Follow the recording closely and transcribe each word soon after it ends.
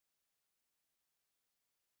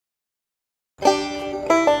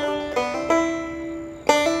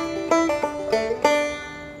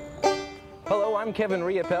I'm Kevin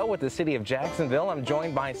Riepel with the City of Jacksonville. I'm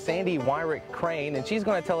joined by Sandy Wyrick Crane, and she's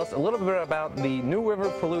going to tell us a little bit about the new River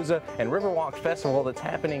Palooza and Riverwalk Festival that's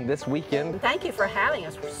happening this weekend. Thank you for having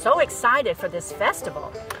us. We're so excited for this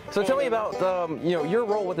festival. So tell me about your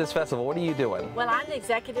role with this festival. What are you doing? Well, I'm the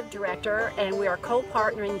executive director, and we are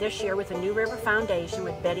co-partnering this year with the New River Foundation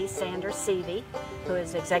with Betty Sanders Seavey, who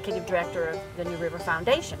is executive director of the New River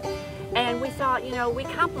Foundation. And we thought, we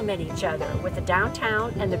complement each other with the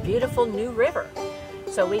downtown and the beautiful New River.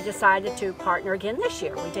 So we decided to partner again this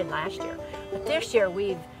year. We did last year. But this year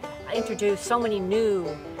we've introduced so many new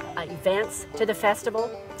events to the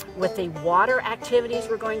festival. With the water activities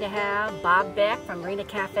we're going to have, Bob Beck from Marina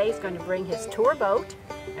Cafe is going to bring his tour boat,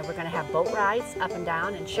 and we're going to have boat rides up and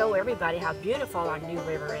down and show everybody how beautiful our new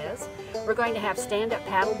river is. We're going to have stand-up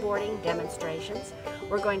paddleboarding demonstrations.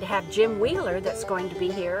 We're going to have Jim Wheeler that's going to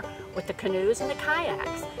be here with the canoes and the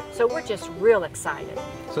kayaks. So we're just real excited.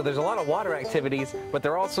 So there's a lot of water activities, but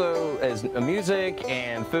there also is music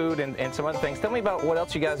and food and some other things. Tell me about what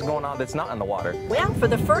else you guys are going on that's not in the water. Well, for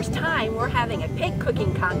the first time, we're having a pig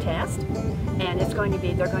cooking contest, and they're going to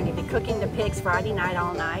be cooking the pigs Friday night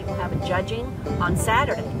all night. We'll have a judging on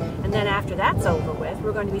Saturday, and then after that's over with,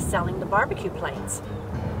 we're going to be selling the barbecue plates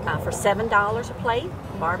for $7 a plate.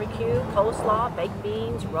 Barbecue, coleslaw, baked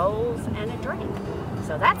beans, rolls, and a drink.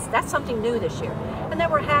 So that's something new this year. And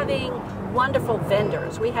then we're having wonderful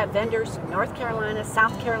vendors. We have vendors from North Carolina,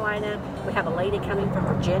 South Carolina. We have a lady coming from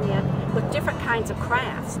Virginia with different kinds of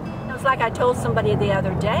crafts. It was like I told somebody the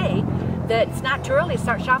other day that it's not too early to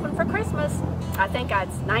start shopping for Christmas. I think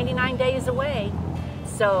it's 99 days away.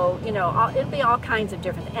 So, it'll be all kinds of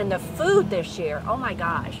different. And the food this year, oh my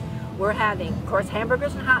gosh. We're having, of course,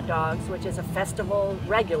 hamburgers and hot dogs, which is a festival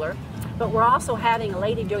regular, but we're also having a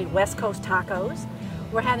lady doing West Coast tacos.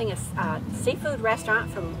 We're having a seafood restaurant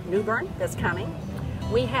from New Bern that's coming.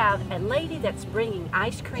 We have a lady that's bringing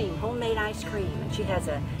ice cream, homemade ice cream, and she has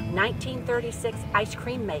a 1936 ice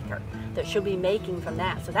cream maker that she'll be making from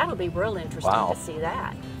that. So that'll be real interesting to see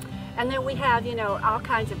that. And then we have, all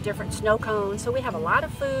kinds of different snow cones. So we have a lot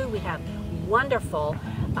of food. We have wonderful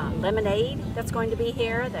lemonade that's going to be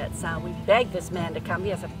here. We begged this man to come. He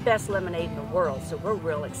has the best lemonade in the world, so we're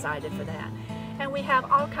real excited for that. And we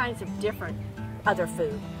have all kinds of different other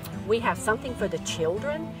food. We have something for the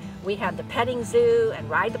children. We have the petting zoo and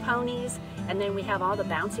ride the ponies, and then we have all the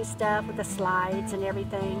bouncy stuff with the slides and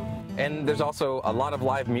everything. And there's also a lot of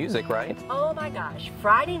live music, right? Oh my gosh,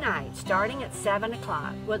 Friday night starting at 7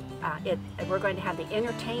 o'clock. We're going to have the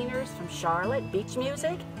entertainers from Charlotte, Beach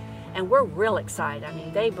Music, and we're real excited. I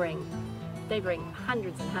mean, they bring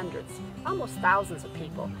hundreds and hundreds, almost thousands of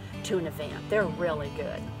people to an event. They're really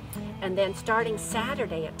good. And then starting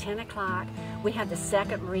Saturday at 10 o'clock, we have the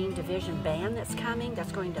 2nd Marine Division Band that's coming,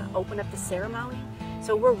 that's going to open up the ceremony.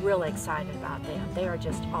 So we're really excited about them. They are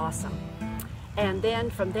just awesome. And then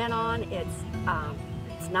from then on,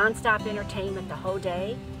 it's nonstop entertainment the whole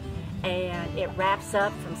day. And it wraps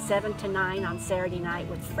up from 7 to 9 on Saturday night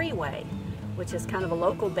with Freeway, which is kind of a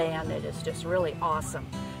local band that is just really awesome.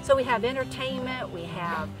 So we have entertainment, we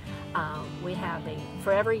have the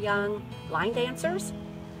Forever Young line dancers,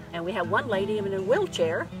 and we have one lady in a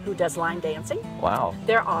wheelchair who does line dancing. Wow.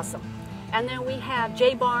 They're awesome. And then we have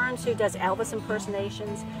Jay Barnes, who does Elvis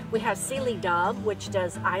impersonations. We have Sealy Dove, which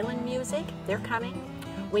does island music. They're coming.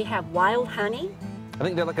 We have Wild Honey. I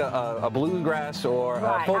think they're like a bluegrass or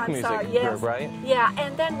folk music group, right? Yeah,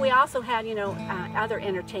 and then we also have, other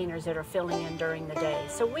entertainers that are filling in during the day.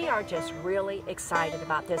 So we are just really excited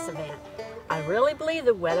about this event. I really believe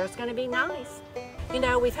the weather's going to be nice.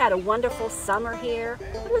 We've had a wonderful summer here.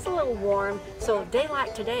 It was a little warm, so a day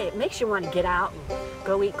like today, it makes you want to get out and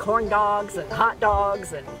go eat corn dogs and hot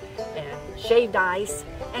dogs and shaved ice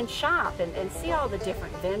and shop and see all the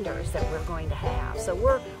different vendors that we're going to have. So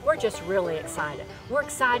we're just really excited. We're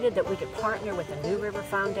excited that we could partner with the New River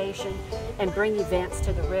Foundation and bring events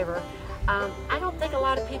to the river. I don't think a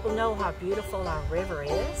lot of people know how beautiful our river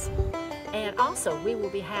is. And also, we will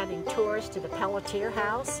be having tours to the Pelletier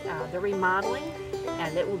House, the remodeling,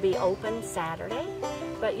 and it will be open Saturday.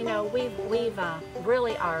 But we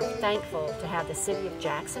really are thankful to have the City of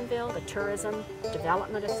Jacksonville, the Tourism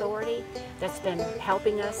Development Authority, that's been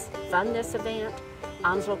helping us fund this event.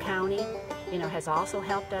 Onslow County, has also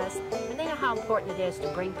helped us, and they know how important it is to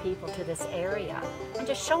bring people to this area and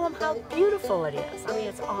just show them how beautiful it is. I mean,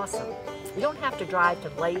 it's awesome. You don't have to drive to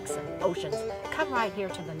lakes and oceans. Come right here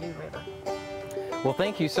to the New River. Well,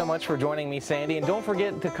 thank you so much for joining me, Sandy. And don't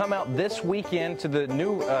forget to come out this weekend to the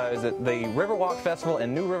new, the Riverwalk Festival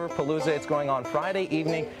and New River Palooza. It's going on Friday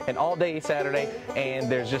evening and all day Saturday. And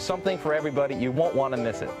there's just something for everybody. You won't want to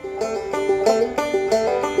miss it.